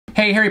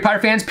Hey Harry Potter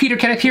fans, Peter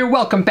Kenneth here.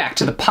 Welcome back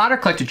to the Potter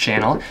Collector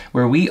channel,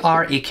 where we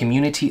are a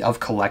community of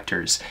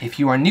collectors. If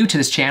you are new to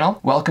this channel,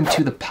 welcome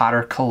to the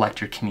Potter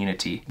Collector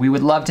community. We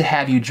would love to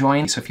have you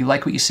join, so if you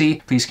like what you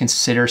see, please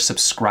consider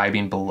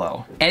subscribing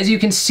below. As you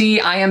can see,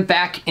 I am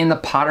back in the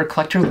Potter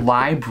Collector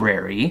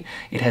library.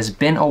 It has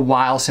been a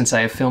while since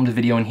I have filmed a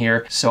video in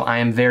here, so I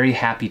am very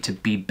happy to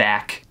be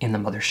back in the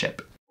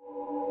mothership.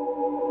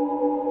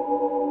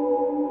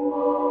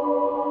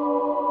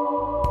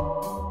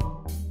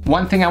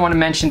 One thing I want to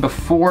mention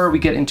before we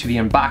get into the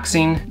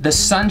unboxing, the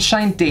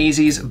Sunshine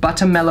Daisies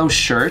Buttermellow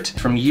shirt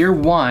from year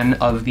one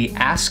of the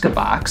AaaCHOO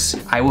box.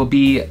 I will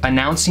be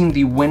announcing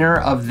the winner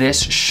of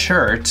this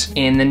shirt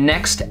in the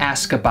next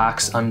AaaCHOO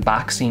box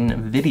unboxing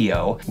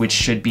video, which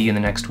should be in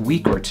the next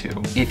week or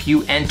two. If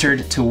you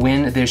entered to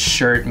win this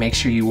shirt, make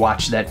sure you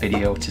watch that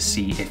video to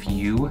see if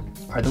you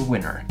are the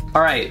winner.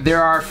 All right,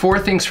 there are 4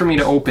 things for me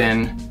to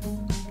open.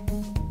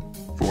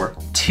 4.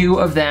 2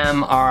 of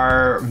them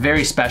are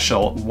very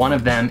special. One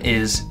of them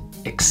is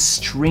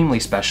extremely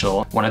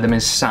special. One of them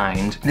is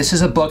signed. This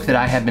is a book that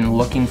I have been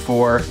looking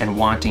for and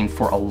wanting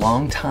for a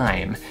long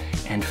time,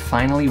 and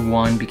finally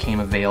one became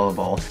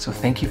available. So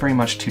thank you very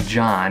much to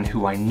John,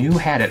 who I knew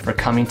had it, for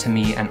coming to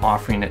me and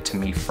offering it to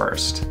me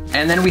first.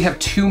 And then we have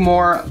 2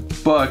 more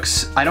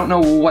books. I don't know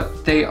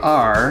what they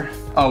are.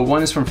 Oh,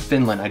 one is from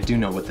Finland. I do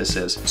know what this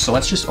is. So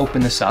let's just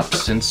open this up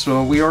since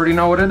we already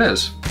know what it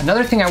is.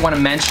 Another thing I want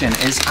to mention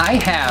is I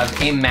have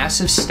a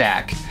massive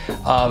stack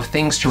of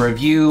things to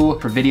review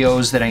for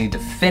videos that I need to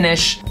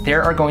finish.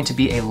 There are going to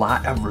be a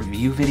lot of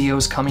review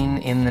videos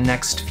coming in the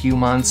next few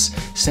months.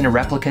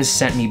 Cinereplicas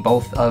sent me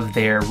both of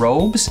their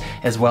robes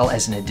as well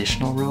as an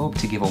additional robe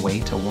to give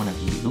away to one of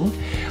you.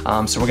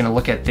 So we're gonna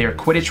look at their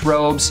Quidditch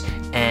robes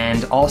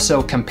and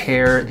also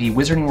compare the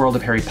Wizarding World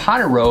of Harry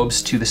Potter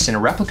robes to the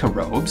Cinereplica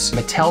robes.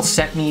 Mattel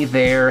sent me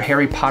their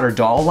Harry Potter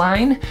doll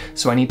line,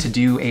 so I need to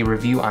do a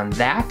review on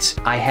that.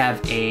 I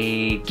have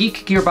a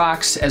Geek Gear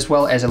box as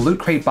well as a Loot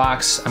Crate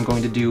box. I'm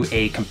going to do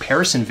a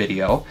comparison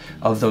video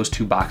of those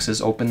 2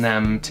 boxes, open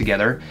them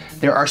together.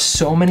 There are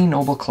so many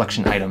Noble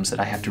Collection items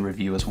that I have to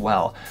review as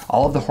well.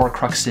 All of the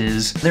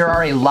Horcruxes. There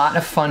are a lot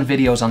of fun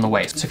videos on the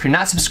way. So if you're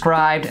not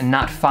subscribed and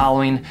not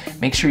following,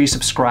 make sure you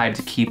subscribe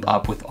to keep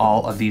up with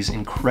all of these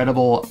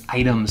incredible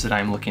items that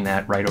I'm looking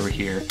at right over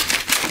here.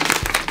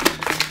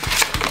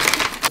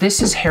 This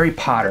is Harry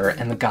Potter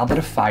and the Goblet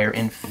of Fire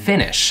in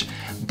Finnish.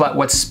 But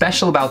what's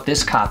special about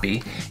this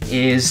copy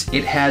is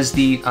it has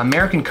the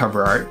American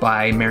cover art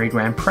by Mary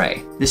Grant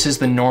Prey. This is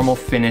the normal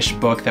Finnish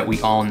book that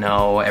we all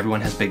know.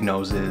 Everyone has big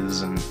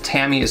noses, and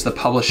Tammy is the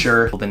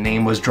publisher. The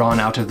name was drawn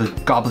out of the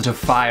Goblet of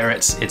Fire.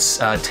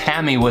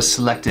 Tammy was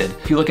selected.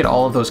 If you look at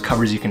all of those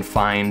covers, you can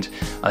find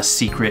a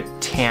secret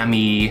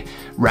Tammy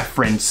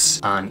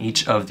reference on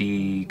each of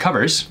the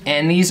covers.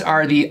 And these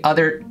are the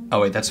other,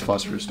 oh wait, that's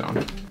Philosopher's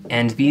Stone.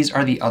 And these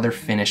are the other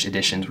Finnish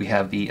editions. We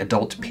have the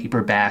adult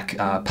paperback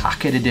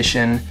pocket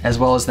edition, as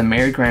well as the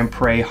Mary Grant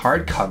Prey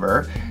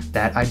hardcover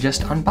that I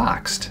just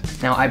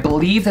unboxed. Now, I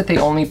believe that they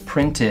only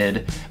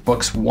printed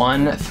books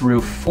 1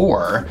 through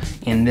 4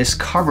 in this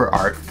cover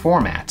art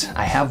format.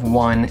 I have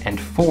 1 and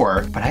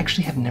 4, but I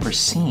actually have never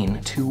seen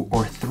 2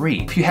 or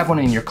 3. If you have one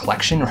in your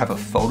collection or have a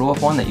photo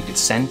of one that you could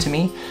send to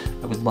me,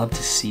 I would love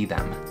to see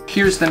them.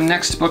 Here's the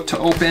next book to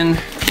open.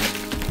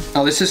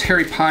 Oh, this is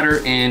Harry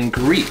Potter in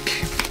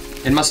Greek.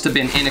 It must have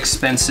been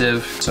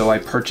inexpensive, so I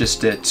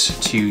purchased it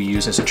to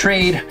use as a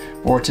trade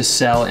or to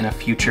sell in a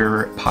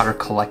future Potter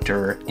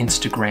Collector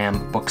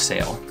Instagram book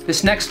sale.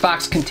 This next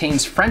box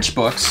contains French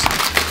books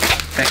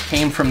that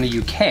came from the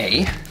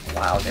UK.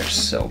 Wow, they're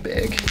so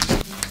big.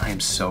 I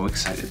am so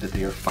excited that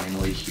they are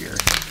finally here.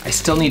 I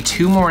still need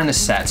 2 more in the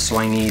set, so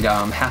I need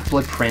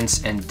Half-Blood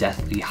Prince and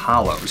Deathly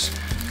Hallows.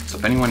 So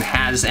if anyone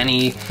has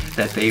any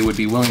that they would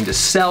be willing to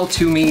sell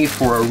to me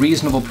for a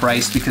reasonable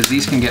price, because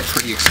these can get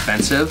pretty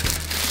expensive,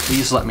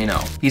 please let me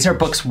know. These are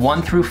books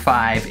 1 through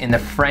 5 in the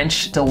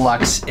French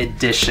deluxe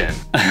edition.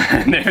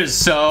 They're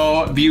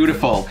so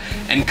beautiful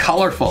and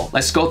colorful.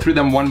 Let's go through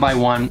them one by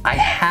one. I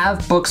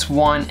have books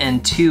 1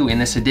 and 2 in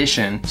this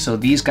edition, so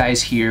these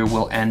guys here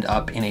will end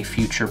up in a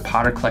future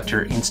Potter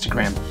Collector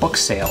Instagram book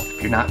sale.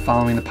 If you're not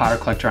following the Potter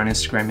Collector on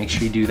Instagram, make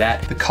sure you do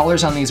that. The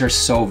colors on these are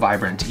so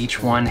vibrant.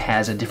 Each one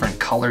has a different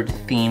colored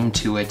theme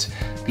to it.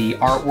 The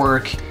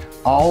artwork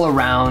all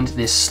around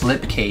this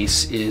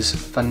slipcase is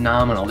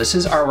phenomenal. This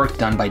is artwork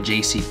done by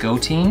JC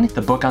Goteen.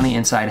 The book on the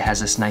inside has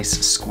this nice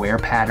square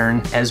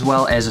pattern, as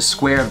well as a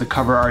square of the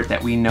cover art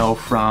that we know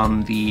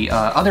from the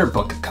other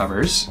book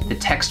covers. The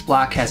text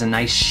block has a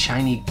nice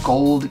shiny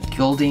gold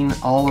gilding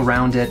all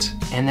around it.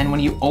 And then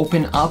when you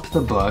open up the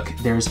book,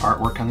 there's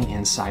artwork on the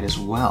inside as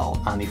well,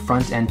 on the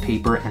front end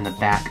paper and the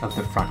back of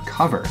the front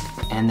cover.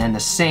 And then the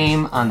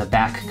same on the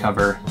back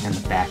cover and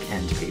the back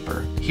end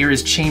paper. Here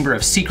is Chamber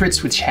of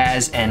Secrets, which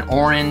has an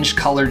orange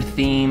colored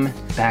theme,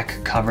 back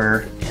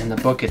cover, and the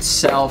book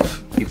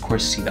itself. You of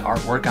course see the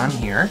artwork on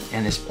here,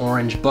 and this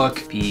orange book,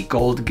 the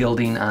gold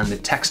gilding on the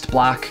text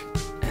block,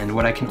 and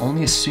what I can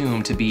only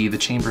assume to be the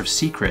Chamber of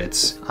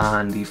Secrets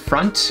on the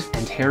front,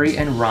 and Harry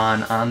and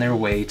Ron on their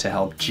way to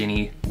help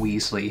Ginny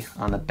Weasley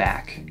on the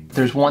back.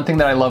 There's one thing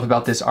that I love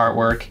about this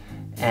artwork,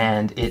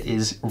 and it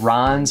is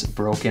Ron's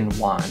broken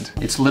wand.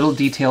 It's little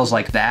details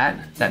like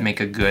that that make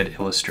a good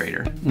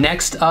illustrator.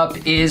 Next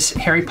up is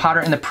Harry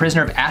Potter and the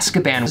Prisoner of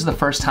Azkaban. This is the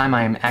first time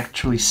I am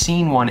actually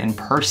seeing one in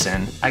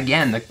person.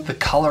 Again, the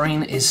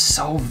coloring is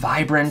so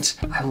vibrant.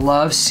 I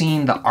love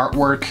seeing the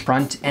artwork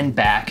front and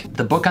back.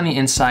 The book on the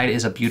inside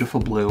is a beautiful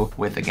blue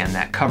with, again,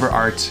 that cover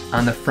art.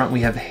 On the front,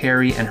 we have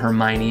Harry and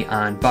Hermione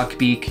on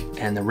Buckbeak,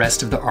 and the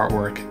rest of the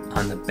artwork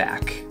on the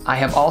back. I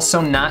have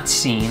also not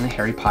seen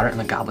Harry Potter and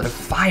the Goblet of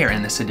Fire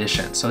in this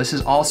edition, so this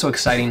is also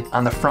exciting.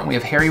 On the front we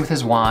have Harry with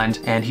his wand,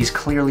 and he's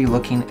clearly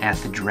looking at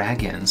the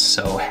dragons.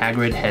 So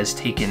Hagrid has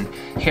taken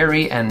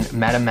Harry and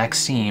Madame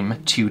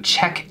Maxime to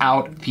check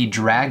out the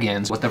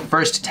dragons, what the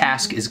first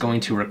task is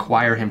going to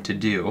require him to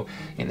do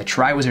in the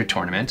Triwizard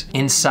Tournament,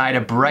 inside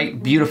a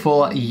bright,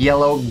 beautiful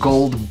yellow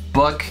gold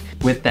book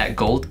with that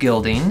gold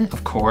gilding,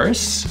 of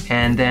course.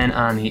 And then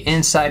on the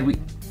inside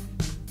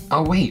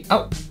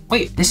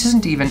Wait, this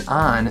isn't even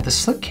on the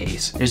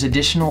slipcase. There's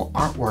additional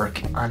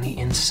artwork on the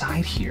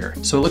inside here.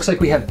 So it looks like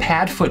we have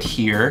Padfoot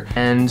here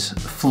and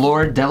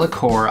Fleur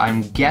Delacour,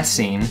 I'm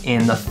guessing,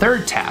 in the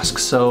third task.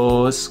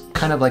 So it's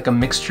kind of like a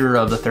mixture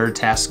of the third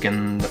task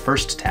and the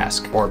first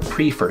task, or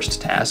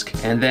pre-first task.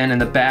 And then in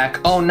the back,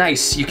 oh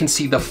nice, you can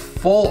see the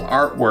full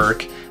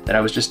artwork that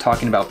I was just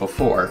talking about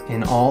before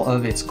in all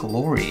of its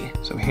glory.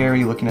 So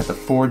Harry looking at the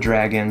 4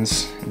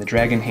 dragons and the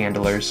dragon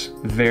handlers.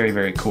 Very,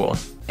 very cool.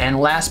 And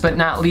last but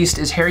not least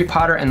is Harry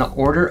Potter and the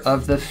Order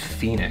of the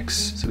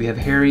Phoenix. So we have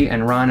Harry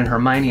and Ron and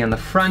Hermione on the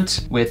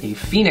front with a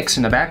phoenix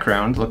in the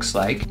background, looks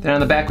like. Then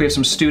on the back we have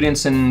some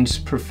students and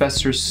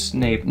Professor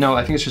Snape. No,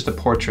 I think it's just a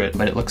portrait,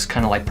 but it looks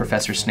kind of like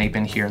Professor Snape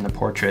in here in the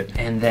portrait.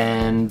 And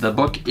then the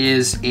book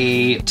is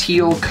a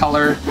teal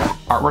color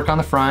artwork on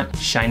the front,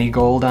 shiny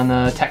gold on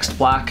the text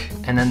block,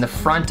 and then the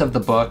front of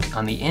the book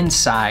on the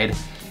inside,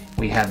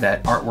 we have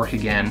that artwork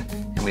again.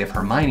 We have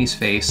Hermione's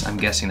face. I'm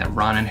guessing that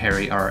Ron and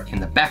Harry are in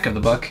the back of the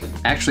book.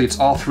 Actually,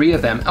 it's all 3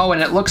 of them. Oh,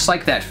 and it looks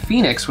like that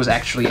phoenix was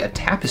actually a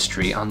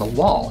tapestry on the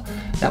wall.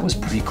 That was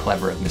pretty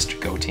clever of Mr.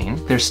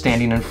 Goteen. They're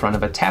standing in front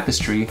of a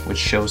tapestry which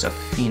shows a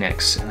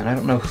phoenix. And I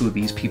don't know who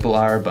these people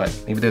are, but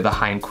maybe they're the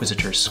High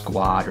Inquisitor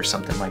Squad or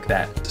something like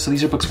that. So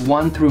these are books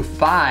 1 through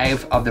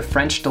 5 of the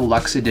French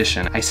Deluxe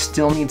Edition. I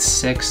still need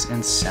 6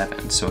 and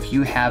 7. So if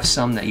you have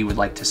some that you would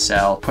like to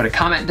sell, put a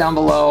comment down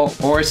below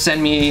or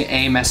send me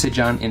a message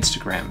on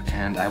Instagram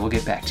and I will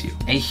get back to you.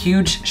 A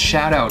huge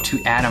shout out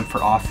to Adam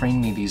for offering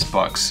me these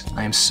books.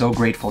 I am so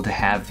grateful to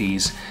have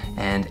these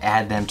and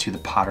add them to the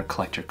Potter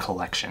Collector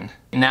collection.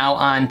 Now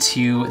on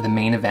to the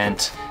main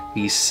event,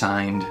 the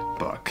signed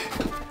book.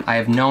 I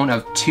have known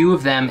of 2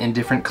 of them in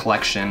different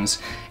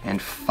collections,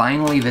 and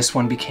finally this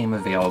one became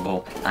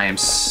available. I am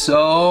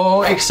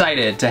so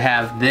excited to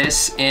have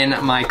this in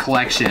my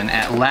collection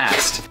at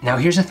last. Now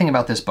here's the thing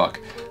about this book.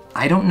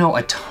 I don't know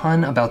a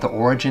ton about the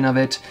origin of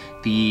it,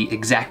 the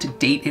exact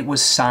date it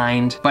was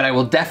signed, but I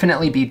will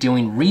definitely be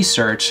doing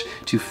research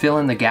to fill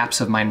in the gaps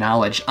of my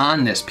knowledge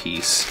on this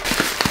piece.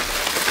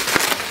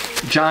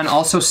 John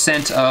also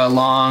sent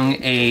along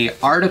a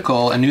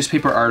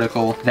newspaper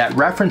article that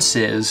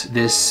references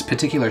this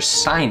particular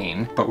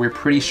signing, but we're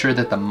pretty sure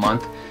that the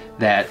month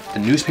that the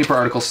newspaper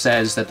article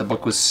says that the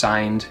book was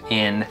signed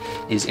in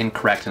is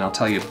incorrect, and I'll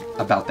tell you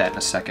about that in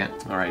a second.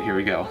 All right, here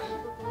we go.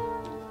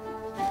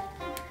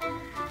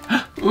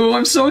 Ooh,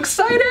 I'm so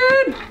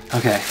excited!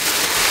 Okay.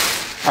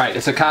 All right,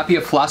 it's a copy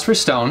of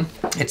Philosopher's Stone.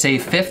 It's a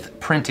 5th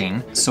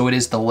printing, so it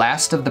is the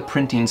last of the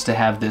printings to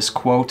have this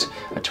quote,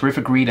 a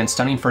terrific read and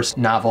stunning first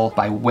novel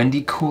by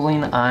Wendy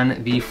Cooling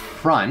on the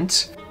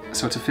front.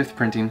 So it's a 5th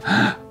printing.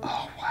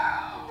 Oh,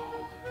 wow.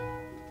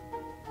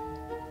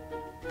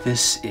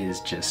 This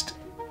is just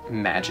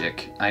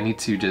magic. I need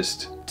to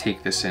just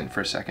take this in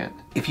for a second.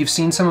 If you've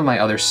seen some of my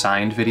other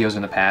signed videos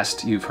in the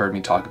past, you've heard me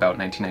talk about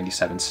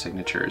 1997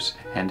 signatures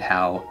and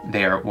how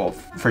they are, well,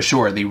 for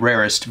sure, the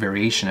rarest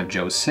variation of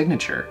Joe's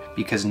signature,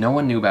 because no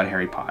one knew about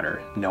Harry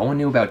Potter, no one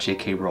knew about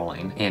J.K.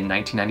 Rowling in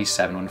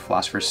 1997 when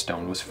Philosopher's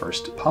Stone was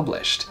first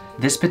published.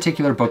 This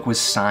particular book was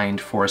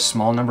signed for a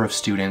small number of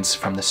students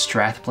from the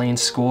Strathblane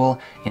School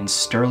in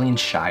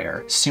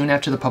Stirlingshire. Soon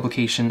after the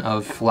publication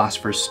of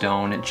Philosopher's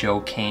Stone,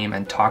 Joe came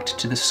and talked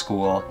to the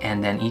school,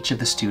 and then each of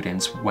the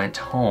students went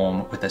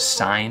home with a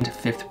signed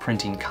 5th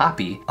printing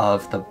copy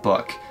of the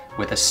book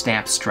with a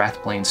stamped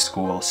Strathblane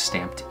School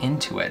stamped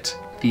into it.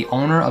 The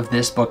owner of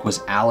this book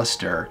was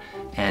Alistair,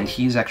 and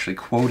he's actually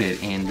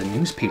quoted in the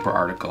newspaper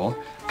article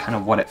kind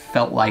of what it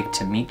felt like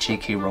to meet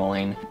J.K.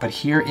 Rowling. But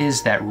here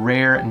is that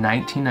rare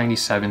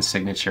 1997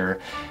 signature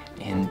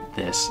in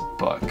this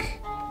book.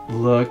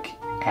 Look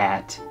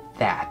at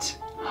that.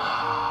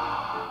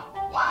 Wow.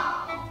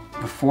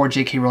 Before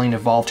J.K. Rowling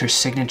evolved her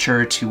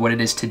signature to what it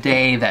is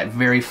today, that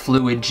very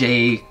fluid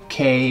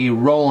J.K.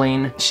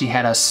 Rowling, she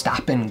had a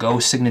stop and go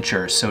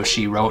signature. So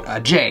she wrote a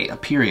J, a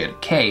period,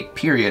 K,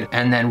 period,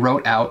 and then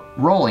wrote out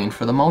Rowling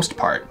for the most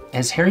part.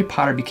 As Harry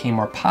Potter became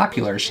more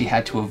popular, she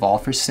had to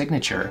evolve her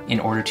signature in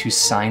order to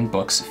sign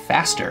books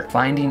faster.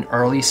 Finding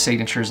early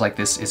signatures like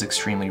this is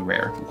extremely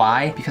rare.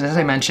 Why? Because as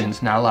I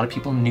mentioned, not a lot of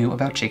people knew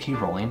about J.K.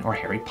 Rowling or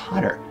Harry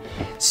Potter.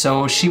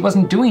 So she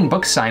wasn't doing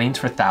book signings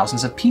for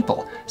thousands of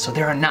people. So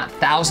there are not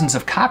thousands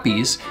of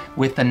copies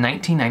with the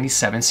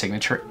 1997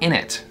 signature in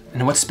it.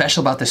 And what's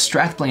special about the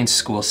Strathblane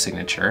School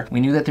signature, we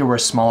knew that there were a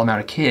small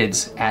amount of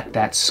kids at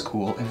that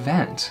school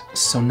event.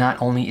 So not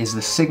only is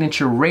the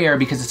signature rare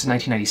because it's a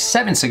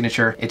 1997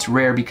 signature, it's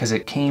rare because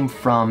it came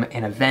from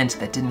an event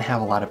that didn't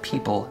have a lot of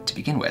people to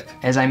begin with.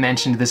 As I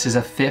mentioned, this is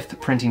a 5th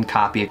printing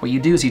copy. What you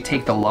do is you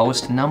take the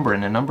lowest number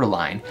in a number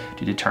line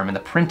to determine the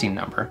printing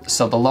number.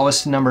 So the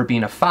lowest number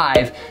being a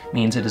 5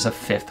 means it is a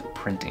 5th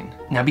printing.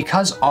 Now,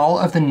 because all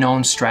of the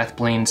known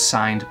Strathblane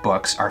signed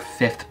books are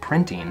 5th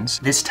printings,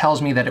 this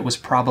tells me that it was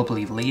probably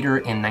later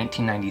in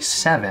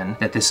 1997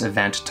 that this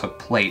event took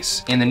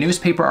place. In the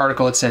newspaper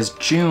article, it says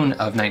June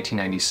of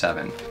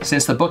 1997.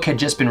 Since the book had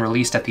just been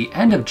released at the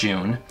end of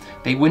June,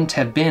 they wouldn't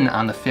have been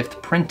on the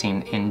 5th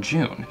printing in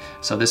June.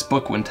 So this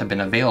book wouldn't have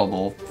been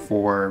available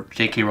for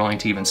J.K. Rowling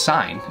to even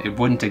sign. It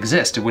wouldn't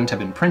exist, it wouldn't have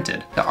been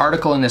printed. The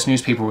article in this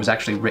newspaper was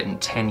actually written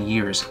 10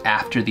 years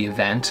after the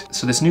event.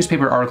 So this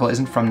newspaper article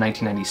isn't from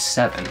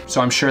 1997.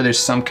 So I'm sure there's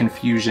some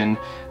confusion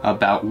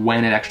about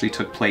when it actually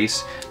took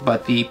place,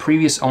 but the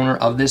previous owner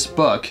of this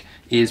book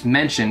is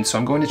mentioned, so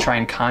I'm going to try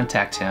and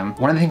contact him.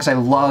 One of the things I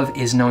love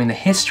is knowing the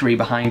history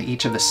behind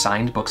each of the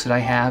signed books that I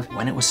have,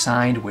 when it was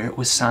signed, where it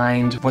was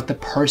signed, what the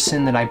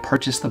person that I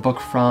purchased the book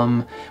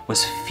from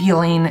was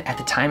feeling at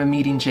the time of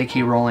meeting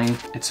J.K. Rowling.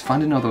 It's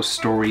fun to know those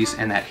stories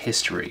and that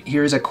history.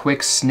 Here's a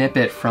quick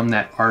snippet from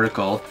that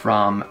article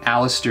from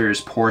Alistair's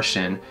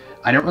portion.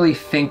 I don't really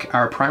think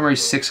our primary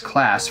 6th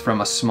class from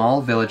a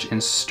small village in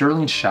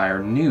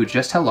Stirlingshire knew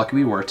just how lucky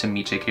we were to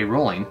meet J.K.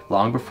 Rowling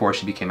long before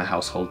she became a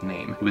household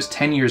name. It was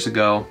 10 years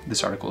ago.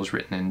 This article was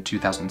written in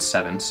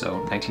 2007, so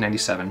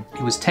 1997.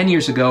 It was 10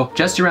 years ago,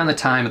 just around the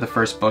time of the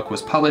first book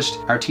was published.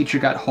 Our teacher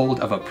got hold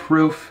of a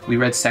proof. We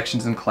read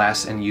sections in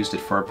class and used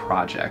it for a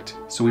project.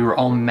 So we were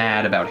all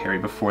mad about Harry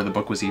before the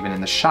book was even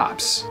in the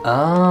shops.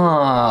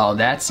 Oh,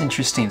 that's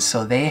interesting.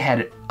 So they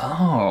had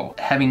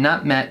having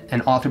not met an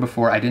author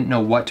before, I didn't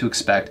know what to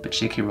expect, but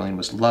J.K. Rowling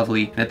was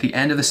lovely. And at the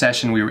end of the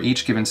session, we were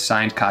each given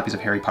signed copies of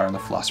Harry Potter and the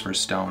Philosopher's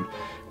Stone,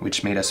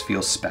 which made us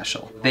feel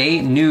special. They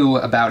knew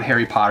about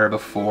Harry Potter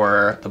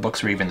before the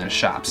books were even in the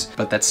shops,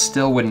 but that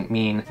still wouldn't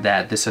mean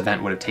that this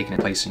event would have taken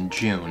place in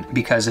June,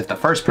 because if the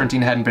first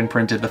printing hadn't been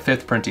printed, the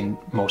 5th printing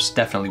most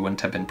definitely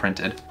wouldn't have been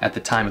printed at the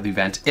time of the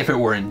event if it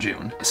were in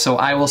June. So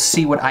I will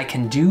see what I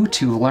can do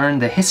to learn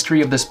the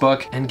history of this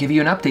book and give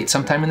you an update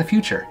sometime in the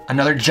future.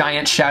 Another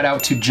giant shout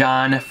out to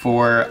John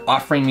for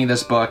offering me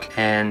this book,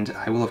 and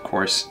I will of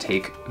course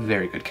take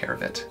very good care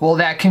of it. Well,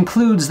 that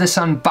concludes this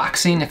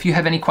unboxing. If you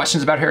have any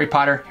questions about Harry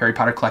Potter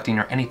collecting,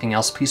 or anything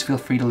else, please feel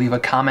free to leave a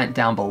comment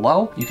down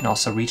below. You can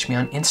also reach me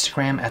on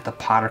Instagram at The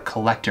Potter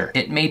Collector.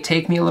 It may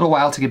take me a little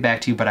while to get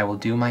back to you, but I will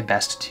do my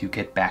best to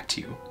get back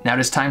to you. Now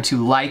it is time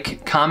to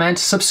like, comment,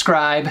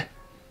 subscribe,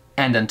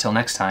 and until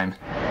next time.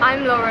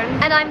 I'm Lauren.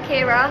 And I'm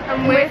Kira.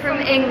 And we're from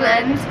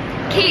England.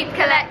 Keep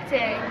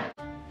collecting.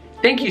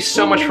 Thank you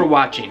so much for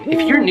watching.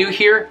 If you're new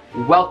here,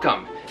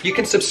 welcome. You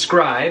can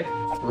subscribe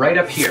right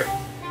up here.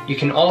 You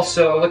can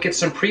also look at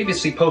some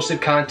previously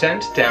posted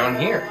content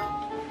down here.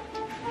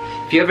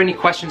 If you have any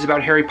questions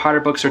about Harry Potter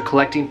books or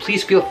collecting,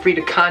 please feel free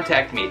to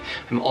contact me.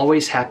 I'm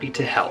always happy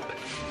to help.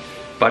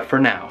 But for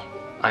now,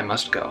 I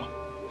must go.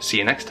 See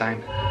you next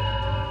time.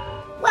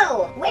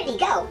 Whoa, where'd he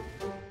go?